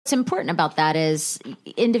what's important about that is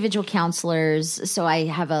individual counselors. So I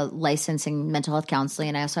have a license in mental health counseling,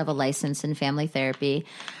 and I also have a license in family therapy.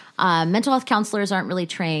 Mental health counselors aren't really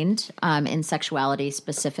trained in sexuality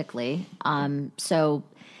specifically. So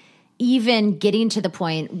even getting to the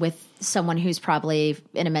point with someone who's probably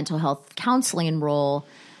in a mental health counseling role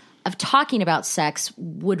of talking about sex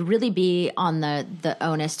would really be on the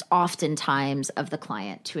onus oftentimes of the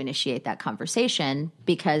client to initiate that conversation,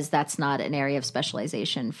 because that's not an area of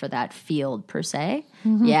specialization for that field per se.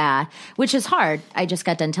 Mm-hmm. Yeah, which is hard. I just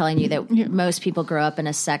got done telling you that most people grow up in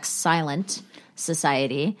a sex silent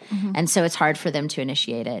society, and so it's hard for them to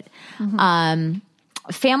initiate it.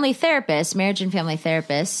 Family therapists, marriage and family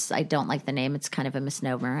therapists, I don't like the name. It's kind of a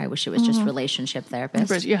misnomer. I wish it was just relationship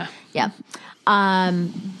therapists. Yeah.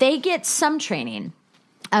 They get some training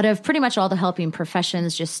out of pretty much all the helping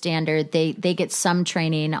professions, just standard. They get some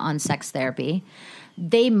training on sex therapy.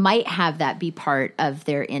 They might have that be part of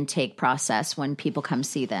their intake process when people come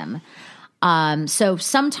see them. So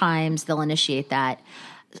sometimes they'll initiate that.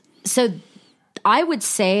 So I would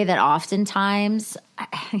say that oftentimes,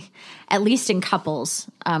 at least in couples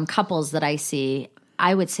that I see,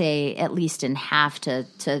 I would say at least in half to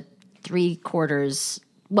 3/4,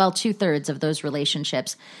 2/3 of those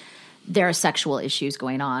relationships, there are sexual issues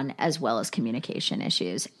going on as well as communication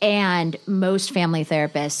issues. And most family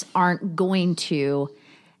therapists aren't going to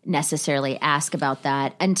necessarily ask about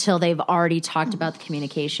that until they've already talked about the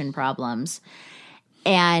communication problems.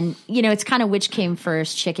 And, it's kind of which came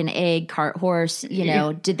first, chicken, egg, cart, horse.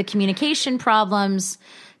 Did the communication problems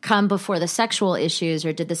come before the sexual issues,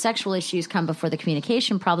 or did the sexual issues come before the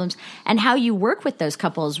communication problems? And how you work with those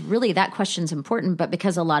couples, really, that question's important. But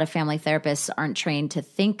because a lot of family therapists aren't trained to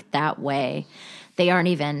think that way, they aren't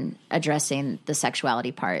even addressing the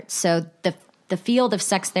sexuality part. So the field of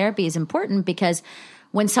sex therapy is important, because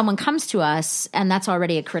when someone comes to us, and that's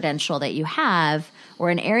already a credential that you have or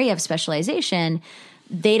an area of specialization,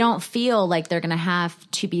 they don't feel like they're going to have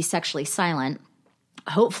to be sexually silent.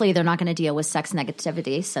 Hopefully they're not going to deal with sex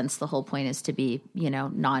negativity, since the whole point is to be,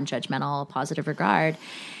 non-judgmental, positive regard.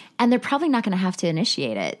 And they're probably not going to have to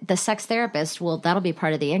initiate it. The sex therapist that'll be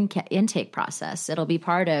part of the intake process. It'll be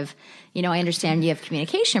part of, I understand you have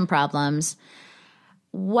communication problems.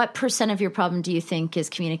 What % of your problem do you think is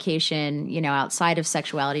communication, outside of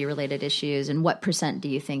sexuality related issues? And what % do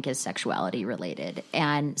you think is sexuality related?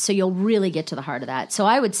 And so you'll really get to the heart of that. So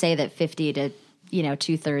I would say that 50 to,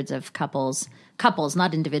 2/3 of couples,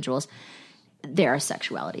 not individuals, there are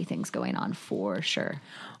sexuality things going on for sure.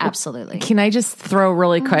 Absolutely. Can I just throw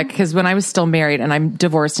really quick? Because when I was still married, and I'm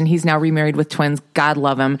divorced, and he's now remarried with twins, God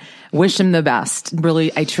love him, wish him the best.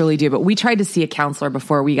 Really, I truly do. But we tried to see a counselor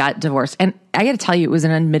before we got divorced. And I got to tell you, it was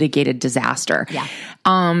an unmitigated disaster. Yeah.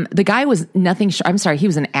 The guy was nothing. I'm sorry. He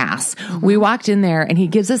was an ass. We walked in there and he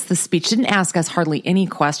gives us the speech, didn't ask us hardly any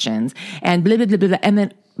questions, and blah, blah, blah, blah, blah. And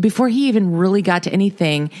then before he even really got to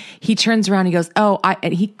anything, he turns around and he goes,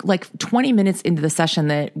 and he, like 20 minutes into the session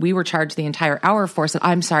that we were charged the entire hour for, said,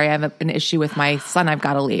 I'm sorry, I have an issue with my son. I've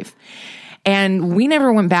got to leave. And we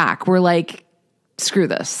never went back. We're like, screw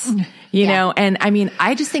this, you know? And I mean,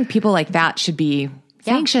 I just think people like that should be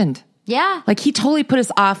sanctioned. Yeah. Like he totally put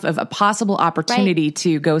us off of a possible opportunity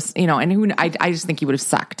to go, and I just think he would have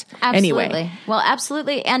sucked. Absolutely. Anyway. Well,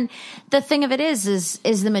 absolutely. And the thing of it is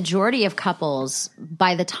the majority of couples,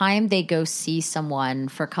 by the time they go see someone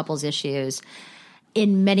for couples issues,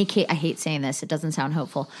 in many cases, I hate saying this, it doesn't sound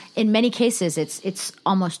hopeful. In many cases, it's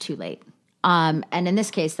almost too late. And in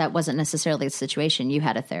this case, that wasn't necessarily the situation. You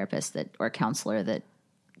had a therapist or counselor that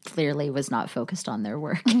clearly was not focused on their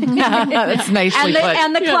work. That's nicely put.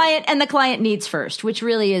 And the client needs first, which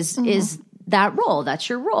really is that role. That's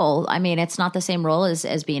your role. I mean, it's not the same role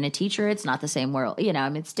as being a teacher. It's not the same world. I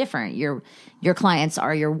mean, it's different. Your clients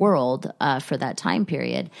are your world for that time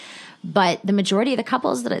period. But the majority of the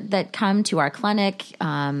couples that come to our clinic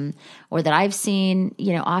or that I've seen,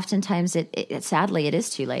 oftentimes it sadly it is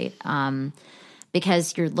too late.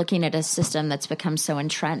 Because you're looking at a system that's become so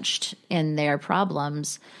entrenched in their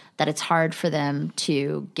problems that it's hard for them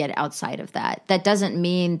to get outside of that. That doesn't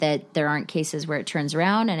mean that there aren't cases where it turns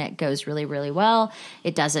around and it goes really, really well.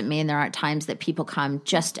 It doesn't mean there aren't times that people come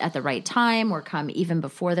just at the right time or come even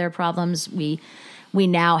before their problems. We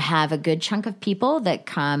now have a good chunk of people that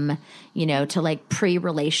come, to like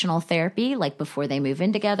pre-relational therapy, like before they move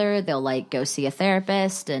in together, they'll like go see a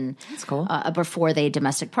therapist, and that's cool. Before they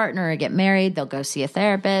domestic partner or get married, they'll go see a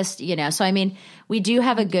therapist, So, I mean, we do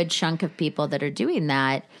have a good chunk of people that are doing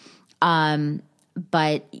that.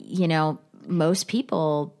 But, most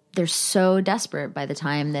people, they're so desperate by the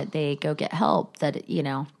time that they go get help that,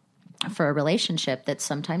 for a relationship that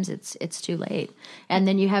sometimes it's too late. And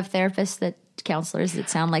then you have counselors that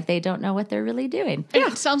sound like they don't know what they're really doing. Yeah.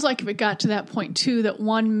 It sounds like if it got to that point too, that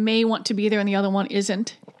one may want to be there and the other one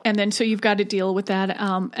isn't. And then so you've got to deal with that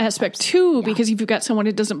aspect too, because if you've got someone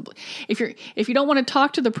who doesn't, if you don't want to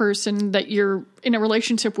talk to the person that you're in a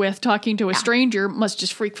relationship with, talking to a stranger must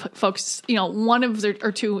just freak folks, one of the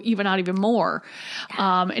or two even out even more,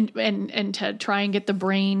 and to try and get the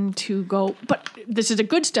brain to go. But this is a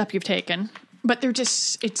good step you've taken. But they're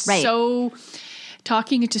just so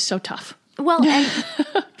talking is just so tough. Well,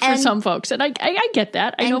 for some folks, and I get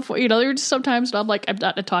that. I know there's sometimes I'm like, I'm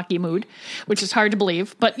not in a talky mood, which is hard to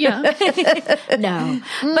believe, but yeah. No,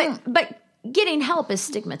 but getting help is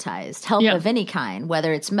stigmatized. Help of any kind,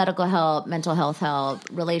 whether it's medical help, mental health help,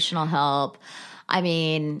 relational help. I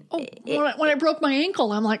mean, when I broke my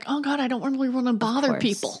ankle, I'm like, oh God, I don't really want to bother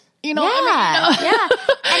people. And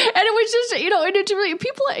it was just, and it's really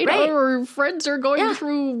people, or friends are going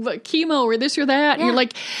through chemo or this or that. And you're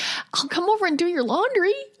like, I'll come over and do your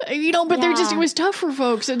laundry, but it was tough for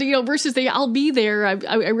folks. And, versus I'll be there.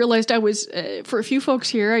 I realized I was, for a few folks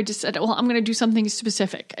here, I just said, well, I'm going to do something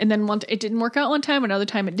specific. And then it didn't work out one time. Another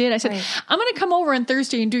time it did. I said, I'm going to come over on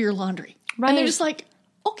Thursday and do your laundry. Right. And they're just like,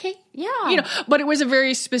 okay. Yeah. But it was a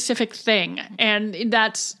very specific thing. And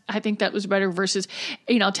I think that was better versus,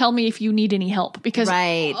 tell me if you need any help. Because,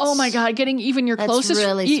 oh my God, getting even your closest. That's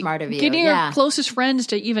really smart of you. Getting your closest friends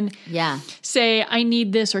to even say, I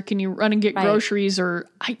need this, or can you run and get groceries, or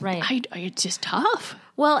it's just tough.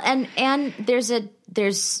 Well, and there's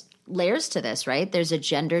layers to this, right? There's a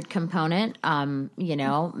gendered component.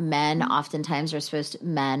 Men oftentimes are supposed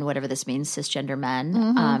to, whatever this means, cisgender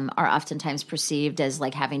men, are oftentimes perceived as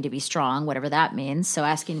like having to be strong, whatever that means. So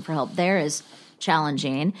asking for help there is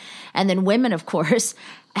challenging. And then women, of course,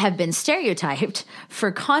 have been stereotyped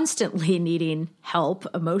for constantly needing help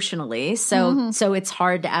emotionally. So it's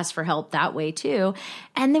hard to ask for help that way too.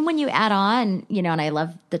 And then when you add on, and I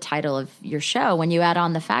love the title of your show, when you add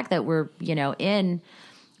on the fact that we're, in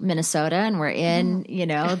Minnesota and we're in,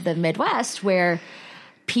 the Midwest, where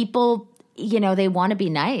people, they want to be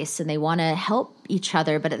nice and they want to help each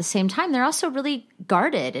other, but at the same time, they're also really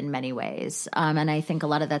guarded in many ways. And I think a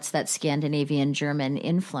lot of that's that Scandinavian German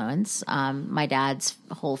influence. My dad's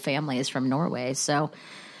whole family is from Norway. So,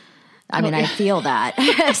 I feel that.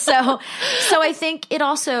 So I think it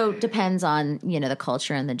also depends on, the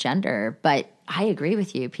culture and the gender, but I agree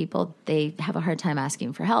with you. People, they have a hard time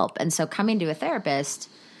asking for help. And so coming to a therapist,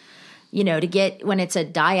 to get, when it's a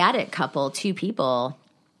dyadic couple, two people,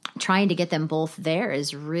 trying to get them both there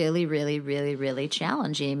is really, really, really, really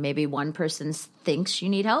challenging. Maybe one person thinks you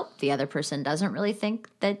need help. The other person doesn't really think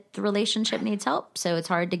that the relationship needs help. So it's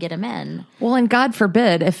hard to get them in. Well, and God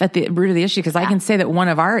forbid if at the root of the issue, because I can say that one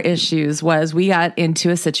of our issues was we got into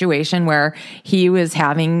a situation where he was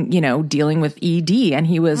having, dealing with ED, and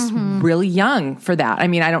he was really young for that. I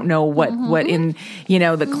mean, I don't know what in,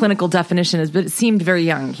 the clinical definition is, but it seemed very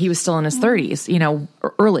young. He was still in his 30s,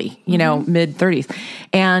 early, mid 30s.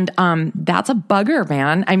 And that's a bugger,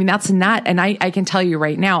 man. I mean, that's not, and I can tell you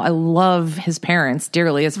right now, I love his parents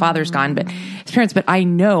dearly. His father's gone, but his parents, but I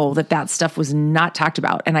know that stuff was not talked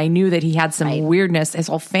about. And I knew that he had some weirdness, his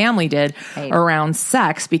whole family did, around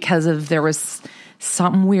sex, because there was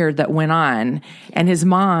something weird that went on. And his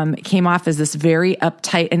mom came off as this very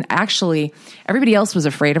uptight, and actually everybody else was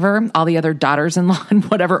afraid of her, all the other daughters-in-law and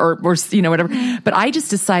whatever, or whatever. But I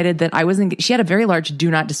just decided that I wasn't, she had a very large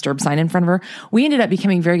do not disturb sign in front of her. We ended up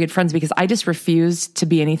becoming very good friends because I just refused to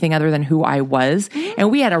be anything other than who I was.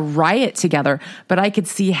 And we had a riot together, but I could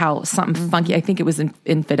see how something funky, I think it was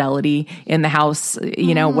infidelity in the house,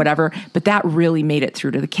 whatever, but that really made it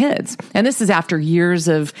through to the kids. And this is after years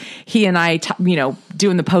of he and I,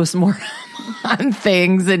 doing the postmortem on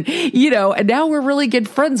things, and and now we're really good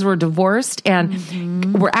friends. We're divorced, and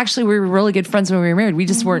we were really good friends when we were married. We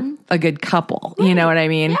just weren't a good couple. Right. You know what I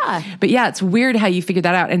mean? Yeah. But yeah, it's weird how you figured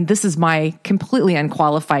that out. And this is my completely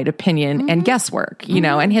unqualified opinion and guesswork,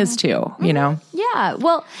 and his too, Yeah.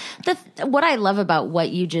 Well, what I love about what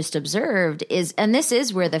you just observed is, and this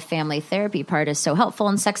is where the family therapy part is so helpful,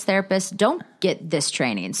 and sex therapists don't get this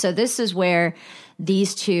training. So this is where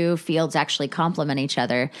these two fields actually complement each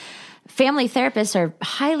other. Family therapists are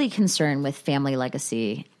highly concerned with family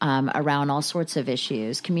legacy around all sorts of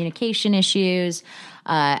issues, communication issues,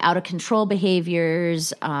 out of control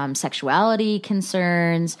behaviors, sexuality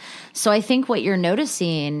concerns. So I think what you're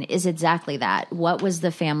noticing is exactly that. What was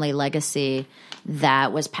the family legacy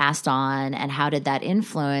that was passed on, and how did that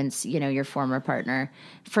influence, your former partner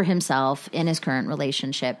for himself in his current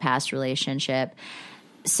relationship, past relationship?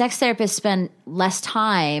 sex therapists spend less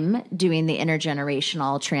time doing the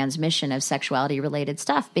intergenerational transmission of sexuality related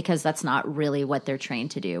stuff because that's not really what they're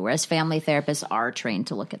trained to do. Whereas family therapists are trained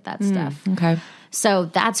to look at that stuff. Okay. So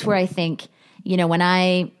that's where I think, when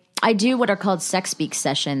I do what are called sex speak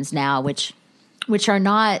sessions now, which are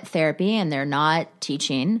not therapy and they're not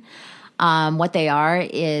teaching. What they are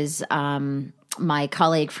is my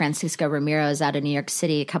colleague Francisco Ramirez out of New York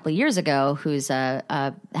City a couple of years ago, who's has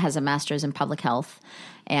a master's in public health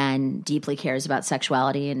and deeply cares about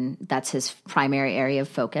sexuality, and that's his primary area of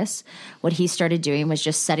focus. What he started doing was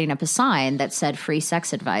just setting up a sign that said free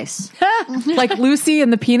sex advice. Like Lucy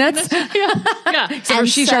and the Peanuts? Yeah. So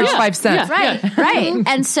she charged 5 cents. Right.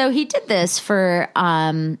 And so he did this for,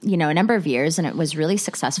 a number of years, and it was really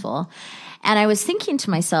successful. And I was thinking to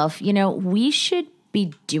myself, we should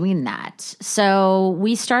be doing that. So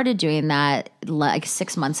we started doing that like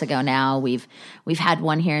 6 months ago now. We've had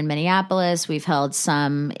one here in Minneapolis. We've held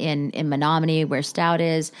some in Menominee where Stout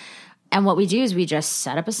is. And what we do is we just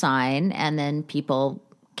set up a sign and then people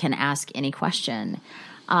can ask any question.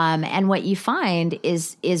 And what you find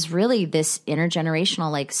is really this intergenerational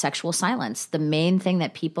like sexual silence. The main thing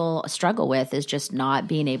that people struggle with is just not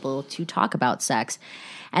being able to talk about sex.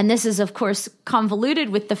 And this is, of course, convoluted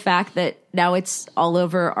with the fact that now it's all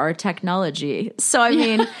over our technology. So, I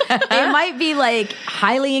mean, they might be like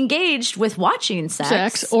highly engaged with watching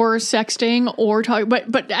sex or sexting or talking,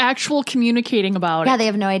 but actual communicating about it. Yeah, they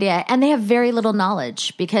have no idea. And they have very little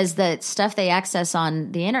knowledge because the stuff they access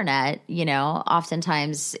on the internet,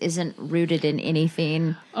 oftentimes isn't rooted in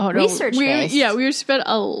anything research-based. We spent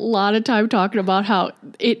a lot of time talking about how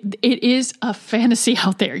it is a fantasy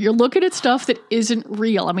out there. You're looking at stuff that isn't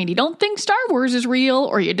real. I mean, you don't think Star Wars is real,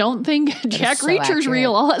 or you don't think Jack Reacher's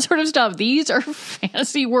real, all that sort of stuff. These are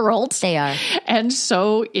fantasy worlds. They are. And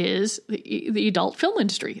so is the adult film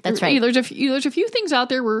industry. That's right. There's a few things out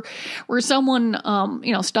there where someone,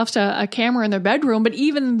 stuffs a camera in their bedroom, but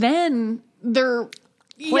even then they're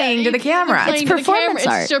playing to the camera. It's performance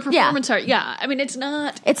art. It's performance art. Yeah. I mean, it's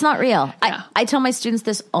not real. Yeah. I tell my students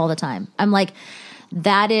this all the time. I'm like,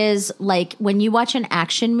 that is like when you watch an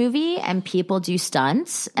action movie and people do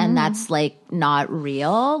stunts and that's like not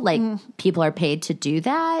real. Like people are paid to do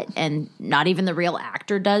that and not even the real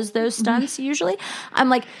actor does those stunts usually. I'm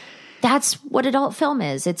like, that's what adult film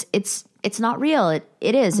is. It's not real.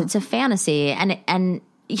 It is. It's a fantasy. And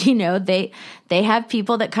they have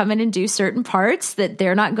people that come in and do certain parts that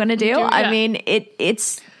they're not going to do. I mean,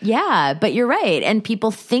 it's but you're right. And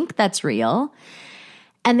people think that's real.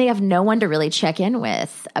 And they have no one to really check in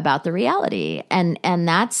with about the reality. And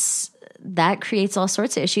that creates all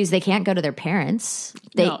sorts of issues. They can't go to their parents.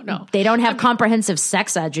 They don't have comprehensive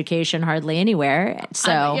sex education hardly anywhere.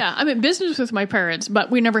 So I'm in business with my parents,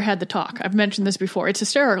 but we never had the talk. I've mentioned this before. It's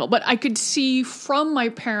hysterical. But I could see from my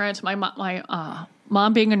parents, my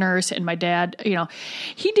mom being a nurse and my dad,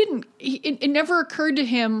 it never occurred to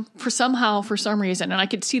him for some reason. And I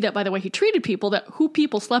could see that by the way he treated people, that who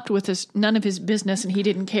people slept with is none of his business and he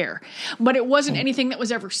didn't care. But it wasn't anything that was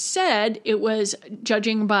ever said. It was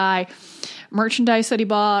judging by merchandise that he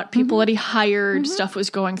bought, people that he hired, stuff was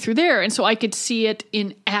going through there. And so I could see it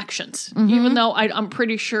in actions, even though I'm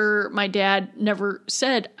pretty sure my dad never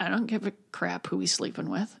said, I don't give a crap who he's sleeping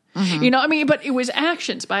with. But it was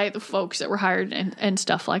actions by the folks that were hired and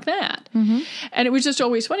stuff like that. And it was just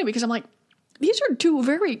always funny because I'm like, these are two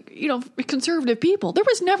very, conservative people. There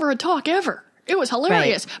was never a talk ever. It was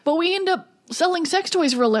hilarious. Right. But we end up selling sex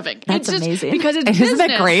toys for a living. That's amazing. Because it's business. Isn't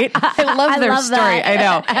that great? I love their story. That. I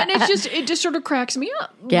know. And it just sort of cracks me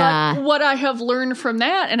up. Yeah. But what I have learned from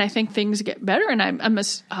that, and I think things get better, and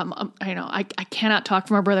I cannot talk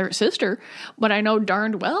for my brother or sister, but I know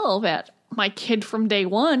darned well that my kid from day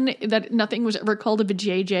one, that nothing was ever called a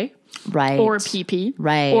vajayjay. Right. Or a PP.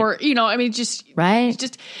 Right. Or, just, right.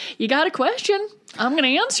 Just, you got a question, I'm going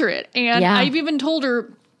to answer it. And I've even told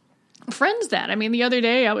her friends that. I mean, the other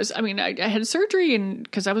day I had surgery and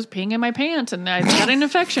because I was peeing in my pants and I got an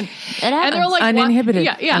infection. And they're like, uninhibited.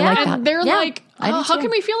 Yeah. I like and that. they're like, how come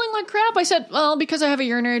you're feeling like crap? I said, well, because I have a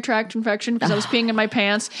urinary tract infection because I was peeing in my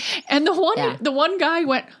pants. And the one guy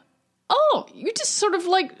went, oh, you just sort of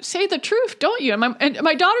like say the truth, don't you? And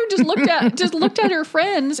my daughter just looked at her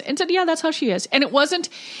friends and said, yeah, that's how she is. And it wasn't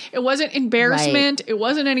embarrassment. Right. It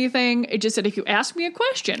wasn't anything. It just said, if you ask me a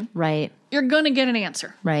question, right, you're going to get an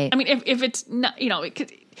answer. Right. I mean, if it's not, it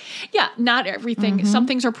could, not everything. Some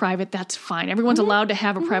things are private. That's fine. Everyone's allowed to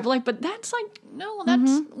have a private life, but that's like, no,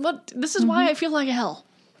 that's this is why I feel like hell.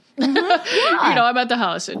 I'm at the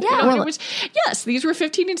house. And, and it was, yes, these were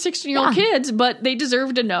 15 and 16-year-old kids, but they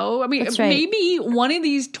deserve to know. I mean, maybe one of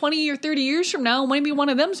these 20 or 30 years from now, maybe one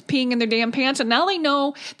of them's peeing in their damn pants, and now they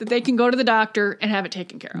know that they can go to the doctor and have it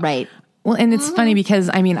taken care of. Right. Well, and it's funny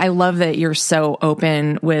because, I mean, I love that you're so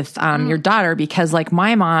open with your daughter, because like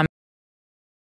my mom